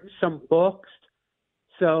he's written some books.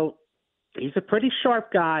 So he's a pretty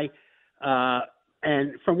sharp guy.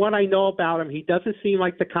 And from what I know about him, he doesn't seem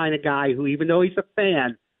like the kind of guy who, even though he's a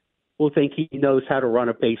fan, will think he knows how to run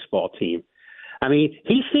a baseball team. I mean,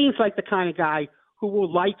 he seems like the kind of guy who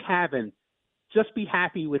will just be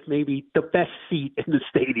happy with maybe the best seat in the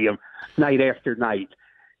stadium night after night,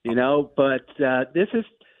 but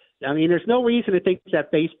there's no reason to think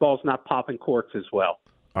that baseball's not popping corks as well.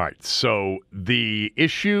 All right. So the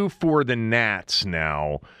issue for the Nats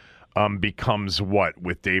now becomes what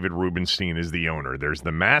with David Rubenstein as the owner? There's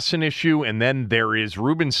the Masson issue, and then there is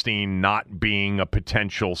Rubenstein not being a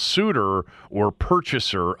potential suitor or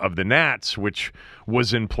purchaser of the Nats, which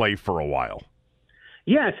was in play for a while.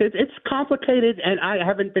 Yes, it's complicated, and I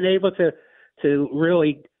haven't been able to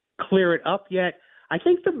really clear it up yet. I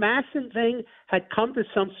think the Masson thing had come to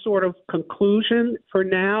some sort of conclusion for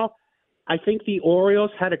now. I think the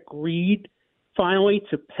Orioles had agreed finally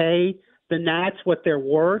to pay the Nats what they're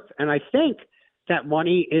worth. And I think that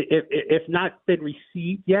money, if not been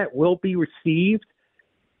received yet, will be received.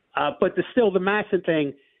 But still, the Masson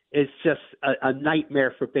thing is just a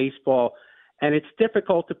nightmare for baseball. And it's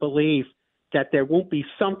difficult to believe that there won't be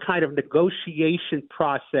some kind of negotiation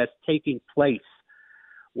process taking place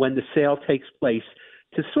when the sale takes place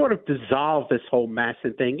to sort of dissolve this whole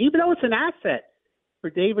Masson thing, even though it's an asset for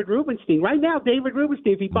David Rubenstein. Right now, David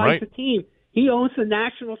Rubenstein, if he buys the team, he owns the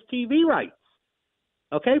Nationals TV rights.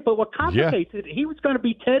 Okay, but what complicates it, he was going to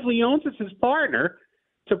be Ted Leonsis' partner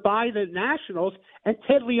to buy the Nationals, and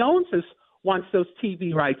Ted Leonsis wants those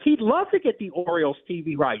TV rights. He'd love to get the Orioles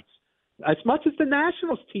TV rights as much as the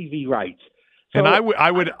Nationals TV rights. So, and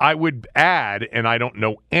I would add, and I don't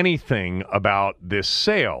know anything about this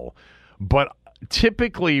sale, but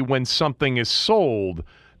typically when something is sold,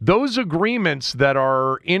 those agreements that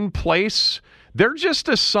are in place, they're just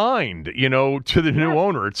assigned, to the new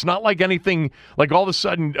owner. It's not like anything, like all of a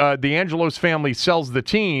sudden the Angelos family sells the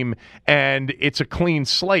team and it's a clean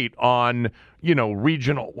slate on,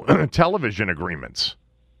 regional television agreements.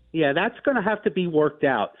 Yeah, that's going to have to be worked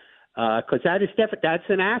out because that's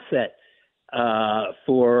an asset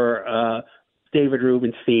for David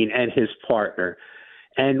Rubenstein and his partner.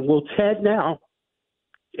 And will Ted now,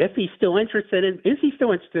 is he still interested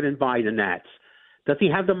in buying the Nats? Does he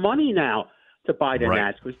have the money now to buy the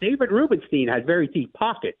Nats? Because David Rubenstein had very deep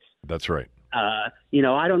pockets. That's right. I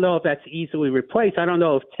don't know if that's easily replaced. I don't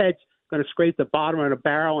know if Ted's going to scrape the bottom of the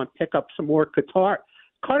barrel and pick up some more Qatar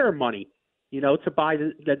money, to buy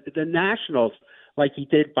the Nationals like he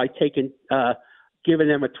did by giving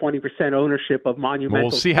them a 20% ownership of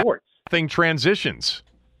Monumental Sports. How thing transitions.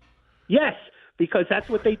 Yes, because that's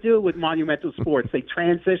what they do with Monumental Sports. They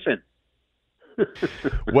transition.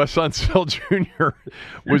 Wes Unseld Jr.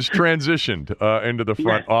 was transitioned into the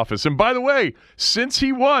front office. And by the way, since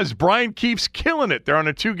Brian keeps killing it. They're on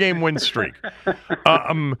a 2-game win streak.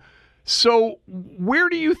 So where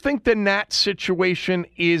do you think the Nats situation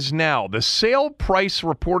is now? The sale price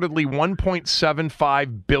reportedly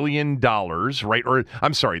 $1.75 billion, right? Or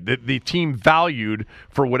I'm sorry, the team valued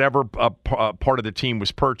for whatever part of the team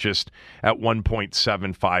was purchased at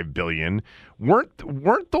 $1.75 billion. Weren't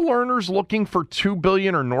the Lerners looking for $2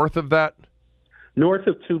 billion or north of that? North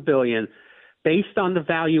of $2 billion, based on the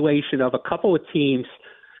valuation of a couple of teams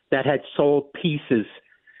that had sold pieces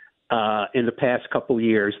in the past couple of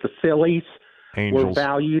years. The Phillies were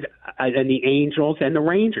valued, and the Angels and the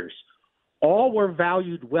Rangers, all were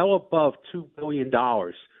valued well above $2 billion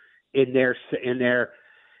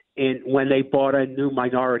when they bought in new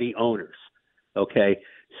minority owners. Okay,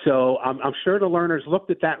 so I'm sure the Lerners looked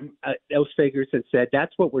at those figures and said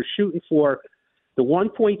that's what we're shooting for. The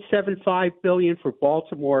 $1.75 billion for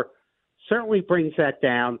Baltimore certainly brings that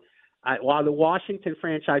down. While the Washington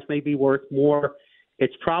franchise may be worth more,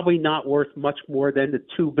 it's probably not worth much more than the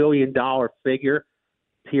 $2 billion figure,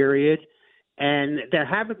 period. And there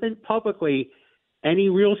haven't been publicly any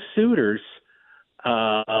real suitors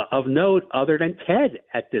of note other than Ted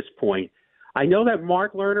at this point. I know that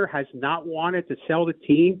Mark Lerner has not wanted to sell the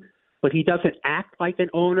team, but he doesn't act like an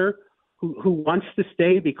owner who wants to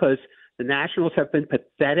stay because the Nationals have been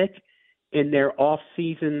pathetic in their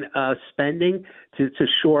off-season spending to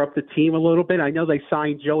shore up the team a little bit. I know they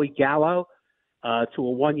signed Joey Gallo to a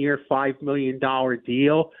 1-year, $5 million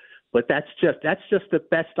deal, but that's just the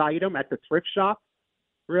best item at the thrift shop,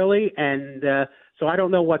 really. And so I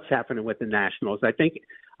don't know what's happening with the Nationals. I think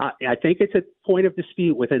it's a point of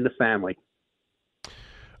dispute within the family.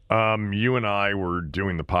 You and I were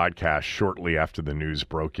doing the podcast shortly after the news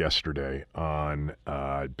broke yesterday on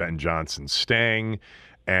Ben Johnson staying.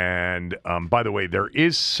 And by the way, there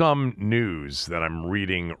is some news that I'm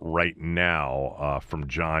reading right now from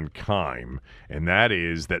John Keim, and that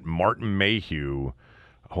is that Martin Mayhew,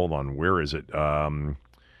 hold on, where is it? John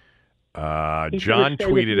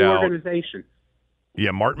tweeted out.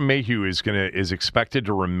 Yeah, Martin Mayhew is expected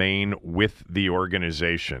to remain with the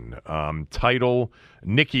organization. Title,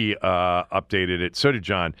 Nikki updated it. So did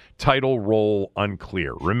John. Title, role,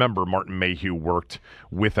 unclear. Remember, Martin Mayhew worked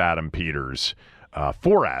with Adam Peters.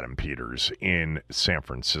 For Adam Peters in San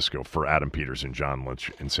Francisco, for Adam Peters and John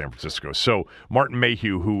Lynch in San Francisco. So Martin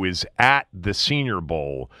Mayhew, who is at the Senior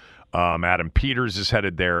Bowl, Adam Peters is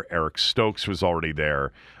headed there. Eric Stokes was already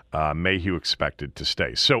there. Mayhew expected to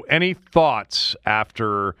stay. So any thoughts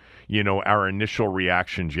after, our initial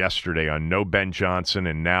reactions yesterday on no Ben Johnson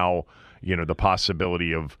and now, the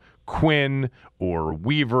possibility of Quinn or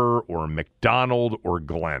Weaver or McDonald or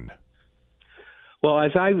Glenn? Well,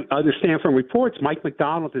 as I understand from reports, Mike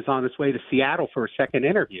McDonald is on his way to Seattle for a second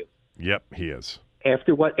interview. Yep, he is.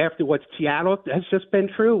 after what Seattle has just been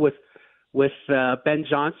through with Ben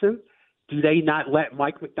Johnson, do they not let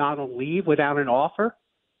Mike Macdonald leave without an offer?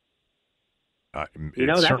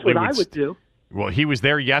 That's what I would do. Well, he was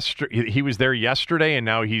there yesterday. He was there yesterday, and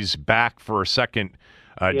now he's back for a second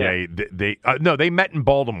day. They met in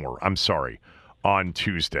Baltimore. I'm sorry, on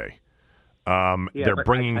Tuesday. They're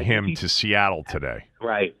bringing him to Seattle today.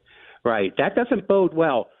 Right. That doesn't bode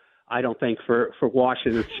well, I don't think, for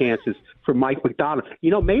Washington's chances for Mike Macdonald.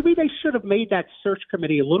 Maybe they should have made that search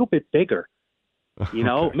committee a little bit bigger.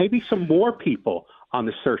 Maybe some more people on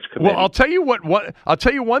the search committee. Well, I'll tell you what. I'll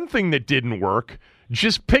tell you one thing that didn't work: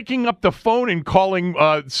 just picking up the phone and calling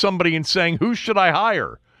somebody and saying, "Who should I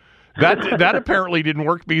hire?" That apparently didn't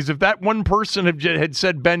work, because if that one person had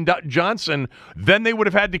said Ben Johnson, then they would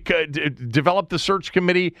have had to develop the search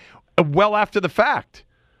committee well after the fact.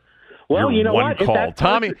 Well, you know one what?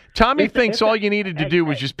 Call. Tommy thinks all you needed to do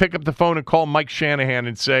was just pick up the phone and call Mike Shanahan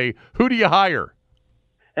and say, "Who do you hire?"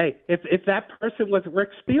 Hey, if that person was Rick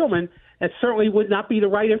Spielman, that certainly would not be the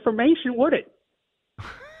right information, would it?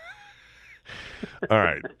 All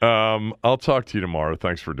right. I'll talk to you tomorrow.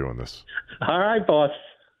 Thanks for doing this. All right, boss.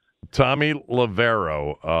 Tommy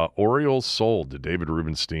Loverro, Orioles sold to David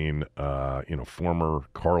Rubenstein, former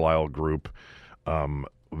Carlisle Group.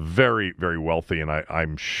 Very, very wealthy, and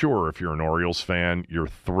I'm sure if you're an Orioles fan, you're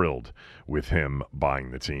thrilled with him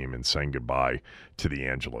buying the team and saying goodbye to the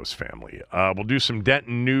Angelos family. We'll do some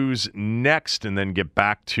Denton news next and then get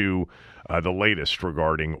back to the latest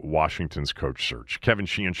regarding Washington's coach search. Kevin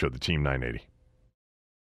Sheehan Show, the Team 980.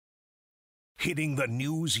 Hitting the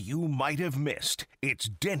news you might have missed. It's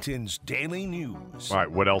Denton's Daily News. All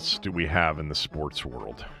right, what else do we have in the sports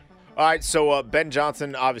world? All right, so Ben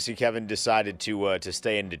Johnson, obviously, Kevin, decided to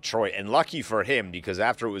stay in Detroit. And lucky for him, because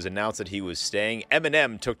after it was announced that he was staying,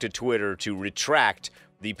 Eminem took to Twitter to retract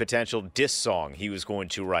the potential diss song he was going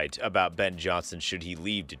to write about Ben Johnson should he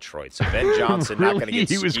leave Detroit. So Ben Johnson really? not going to get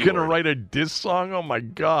He was skewered. going to write a diss song? Oh, my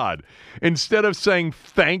God. Instead of saying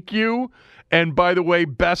thank you, and by the way,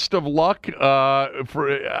 best of luck,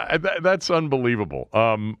 that's unbelievable.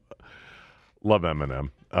 Love Eminem.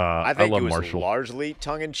 I think love it was Marshall. Largely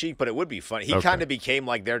tongue-in-cheek, but it would be funny. He kind of became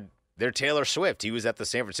like their Taylor Swift. He was at the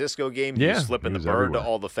San Francisco game. He was flipping the bird everywhere to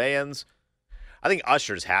all the fans. I think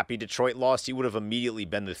Usher's happy Detroit lost. He would have immediately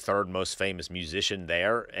been the third most famous musician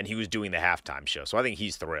there, and he was doing the halftime show. So I think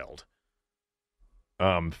he's thrilled.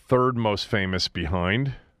 Third most famous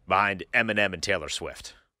behind Eminem and Taylor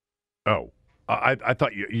Swift. Oh. I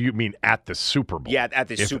thought you mean at the Super Bowl. Yeah, at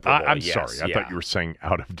the Super Bowl. I'm sorry. I thought you were saying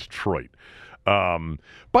out of Detroit.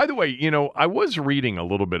 By the way, I was reading a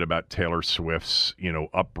little bit about Taylor Swift's,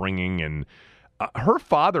 upbringing, and her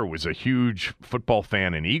father was a huge football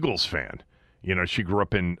fan and Eagles fan. She grew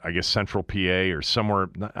up in, I guess, Central PA or somewhere.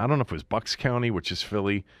 I don't know if it was Bucks County, which is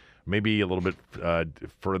Philly, maybe a little bit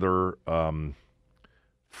further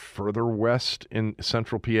west in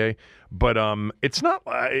Central PA. But it's not.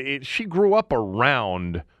 She grew up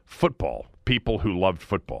around football, people who loved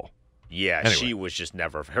football. Yeah, anyway. She was just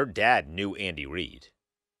never. Her dad knew Andy Reid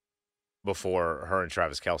before her and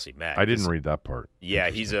Travis Kelce met. I didn't read that part. Yeah,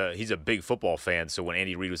 he's a big football fan. So when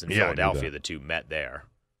Andy Reid was in Philadelphia, the two met there.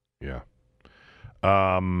 Yeah.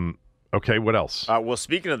 Okay, what else? Well,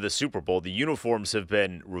 speaking of the Super Bowl, the uniforms have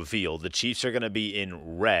been revealed. The Chiefs are going to be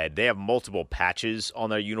in red. They have multiple patches on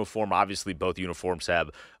their uniform. Obviously, both uniforms have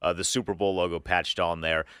the Super Bowl logo patched on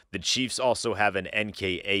there. The Chiefs also have an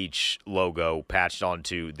NKH logo patched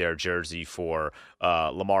onto their jersey for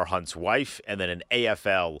Lamar Hunt's wife, and then an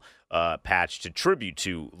AFL patch to tribute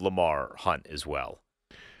to Lamar Hunt as well.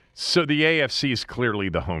 So the AFC is clearly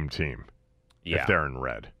the home team if they're in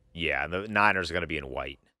red. Yeah, and the Niners are going to be in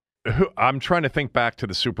white. I'm trying to think back to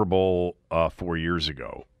the Super Bowl 4 years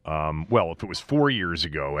ago. Well, if it was 4 years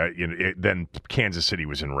ago, then Kansas City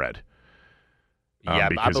was in red. Yeah, I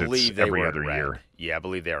because believe it's they every were other in red. year. Yeah, I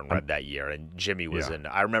believe they were in red that year, and Jimmy was in.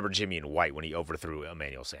 I remember Jimmy in white when he overthrew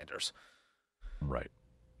Emmanuel Sanders. Right.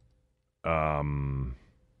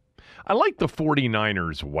 I like the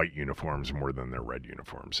 49ers white uniforms more than their red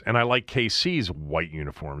uniforms, and I like KC's white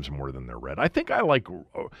uniforms more than their red. I think I like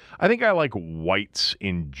whites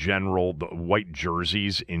in general, the white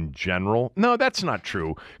jerseys in general. No, that's not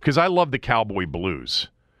true, because I love the Cowboy blues.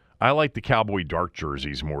 I like the Cowboy dark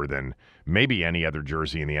jerseys more than maybe any other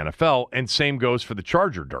jersey in the NFL, and same goes for the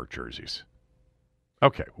Charger dark jerseys.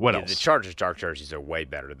 Okay, what else? The Chargers dark jerseys are way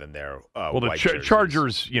better than their white jerseys.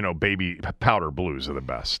 Chargers, baby powder blues are the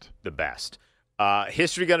best. The best.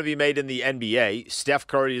 History going to be made in the NBA. Steph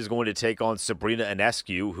Curry is going to take on Sabrina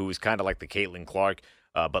Ionescu, who is kind of like the Caitlin Clark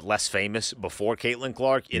but less famous before Caitlin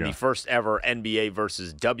Clark in the first ever NBA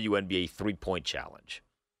versus WNBA three-point challenge.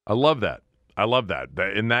 I love that.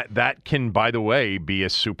 And that can, by the way, be a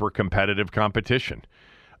super competitive competition.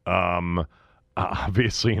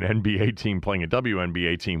 Obviously, an NBA team playing a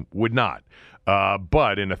WNBA team would not.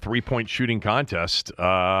 But in a three-point shooting contest,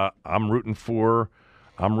 I'm rooting for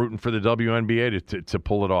the WNBA to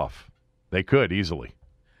pull it off. They could easily.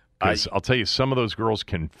 Because I'll tell you, some of those girls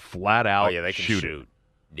can flat out they can shoot.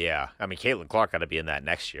 Yeah. I mean, Caitlin Clark got to be in that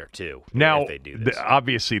next year, too. Now, if they do this.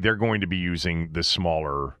 Obviously, they're going to be using the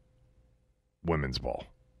smaller women's ball,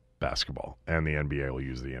 basketball, and the NBA will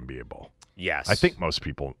use the NBA ball. Yes. I think most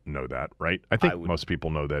people know that, right? I think most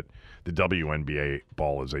people know that the WNBA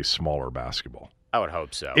ball is a smaller basketball. I would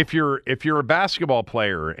hope so. If you're a basketball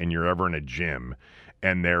player and you're ever in a gym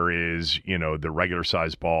and there is, the regular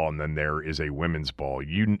size ball and then there is a women's ball,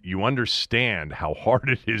 you understand how hard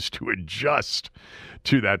it is to adjust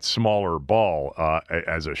to that smaller ball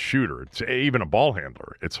as a shooter. It's even a ball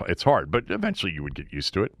handler. It's hard, but eventually you would get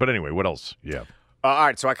used to it. But anyway, what else? Yeah. All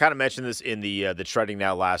right, so I kind of mentioned this in the Trending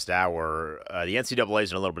Now last hour. The NCAA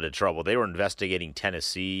is in a little bit of trouble. They were investigating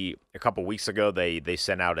Tennessee a couple weeks ago. They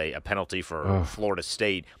sent out a penalty for Florida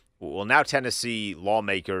State. Well, now Tennessee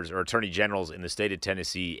lawmakers or attorney generals in the state of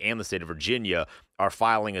Tennessee and the state of Virginia are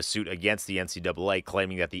filing a suit against the NCAA,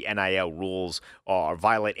 claiming that the NIL rules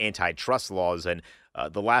violate antitrust laws. And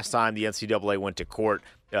the last time the NCAA went to court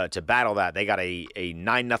to battle that, they got a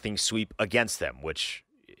 9-0 sweep against them, which,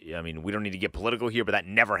 I mean, we don't need to get political here, but that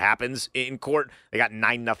never happens in court. They got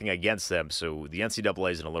 9-0 against them, so the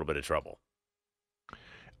NCAA is in a little bit of trouble.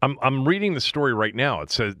 I'm reading the story right now. It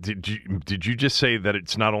says, did you just say that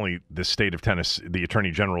it's not only the state of Tennessee, the attorney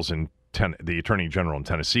general in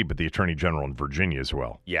Tennessee, but the attorney general in Virginia as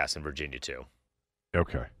well? Yes, in Virginia too.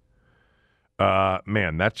 Okay.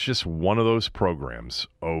 Man, that's just one of those programs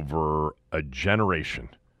over a generation,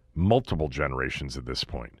 multiple generations at this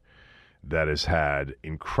point, that has had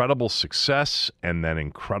incredible success and then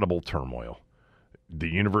incredible turmoil. The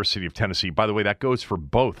University of Tennessee, by the way, that goes for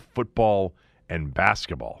both football and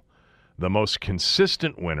basketball. The most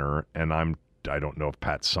consistent winner, and I don't know if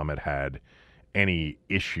Pat Summitt had any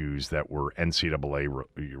issues that were NCAA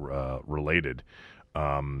related,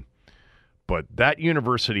 but that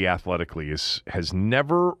university athletically has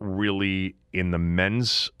never really, in the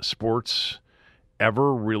men's sports,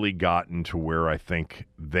 ever really gotten to where I think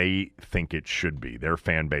they think it should be. Their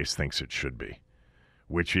fan base thinks it should be,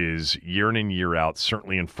 which is year in and year out,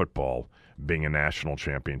 certainly in football, being a national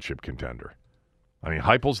championship contender. I mean,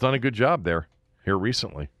 Heupel's done a good job there here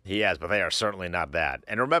recently. He has, but they are certainly not that.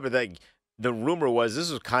 And remember that the rumor was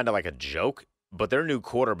this was kind of like a joke, but their new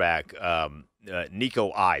quarterback,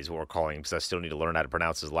 Nico Eyes, what we're calling him, because I still need to learn how to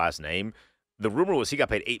pronounce his last name. The rumor was he got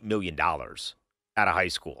paid $8 million out of high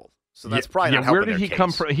school. So that's probably not helping where did he case.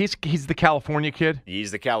 Come from? He's the California kid?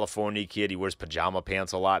 He's the California kid. He wears pajama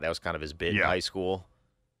pants a lot. That was kind of his bit in high school.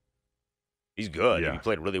 He's good. Yeah. He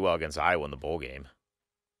played really well against Iowa in the bowl game.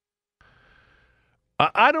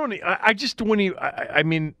 I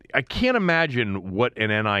can't imagine what an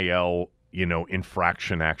NIL,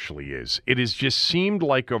 infraction actually is. It has just seemed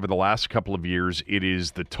like over the last couple of years, it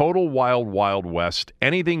is the total wild, wild west.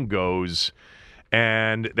 Anything goes.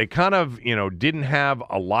 And they kind of, didn't have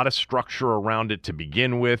a lot of structure around it to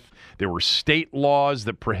begin with. There were state laws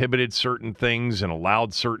that prohibited certain things and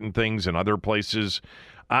allowed certain things in other places.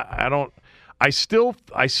 I still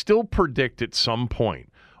predict at some point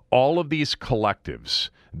all of these collectives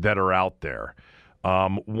that are out there,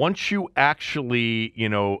 once you actually,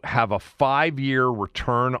 have a 5-year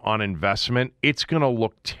return on investment, it's going to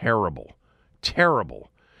look terrible,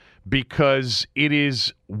 because it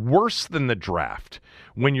is worse than the draft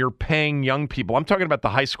when you're paying young people. I'm talking about the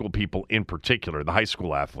high school people in particular, the high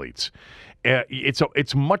school athletes.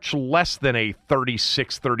 It's much less than a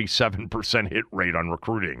 36-37% hit rate on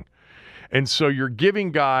recruiting. And so you're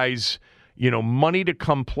giving guys, money to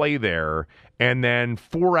come play there, and then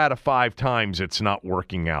 4 out of 5 times it's not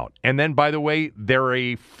working out. And then, by the way, they're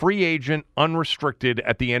a free agent, unrestricted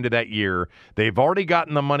at the end of that year. They've already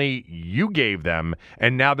gotten the money you gave them,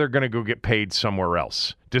 and now they're going to go get paid somewhere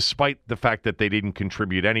else, despite the fact that they didn't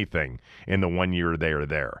contribute anything in the 1 year they are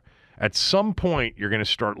there. At some point, you're going to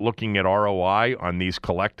start looking at ROI on these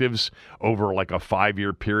collectives over like a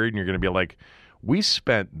 5-year period, and you're going to be like, we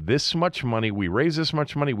spent this much money, we raised this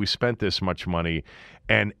much money, we spent this much money,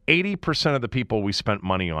 and 80% of the people we spent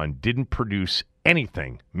money on didn't produce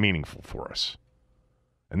anything meaningful for us.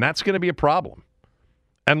 And that's going to be a problem.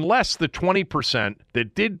 Unless the 20%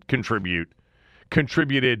 that did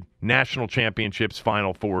contributed national championships,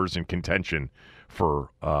 Final Fours, and contention for,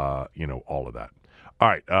 all of that. All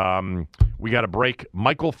right, we got a break.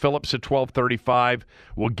 Michael Phillips at 12:35.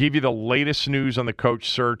 We'll give you the latest news on the coach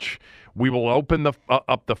search. We will open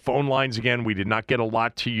up the phone lines again. We did not get a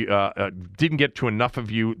lot to you, didn't get to enough of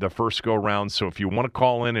you the first go round. So if you want to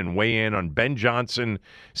call in and weigh in on Ben Johnson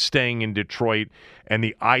staying in Detroit and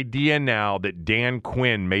the idea now that Dan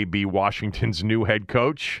Quinn may be Washington's new head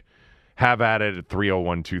coach, have at it at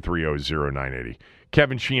 301-230-0980.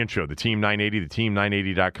 Kevin Sheehan Show, the Team 980,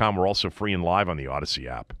 theteam980.com. We're also free and live on the Odyssey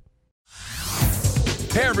app.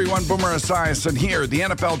 Hey everyone, Boomer Esiason here. The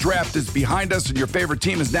NFL Draft is behind us and your favorite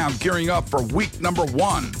team is now gearing up for week number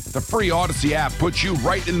 1. The free Odyssey app puts you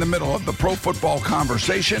right in the middle of the pro football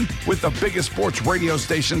conversation with the biggest sports radio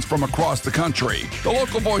stations from across the country. The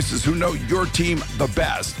local voices who know your team the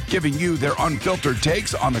best, giving you their unfiltered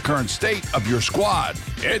takes on the current state of your squad.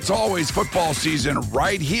 It's always football season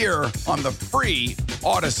right here on the free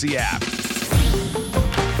Odyssey app.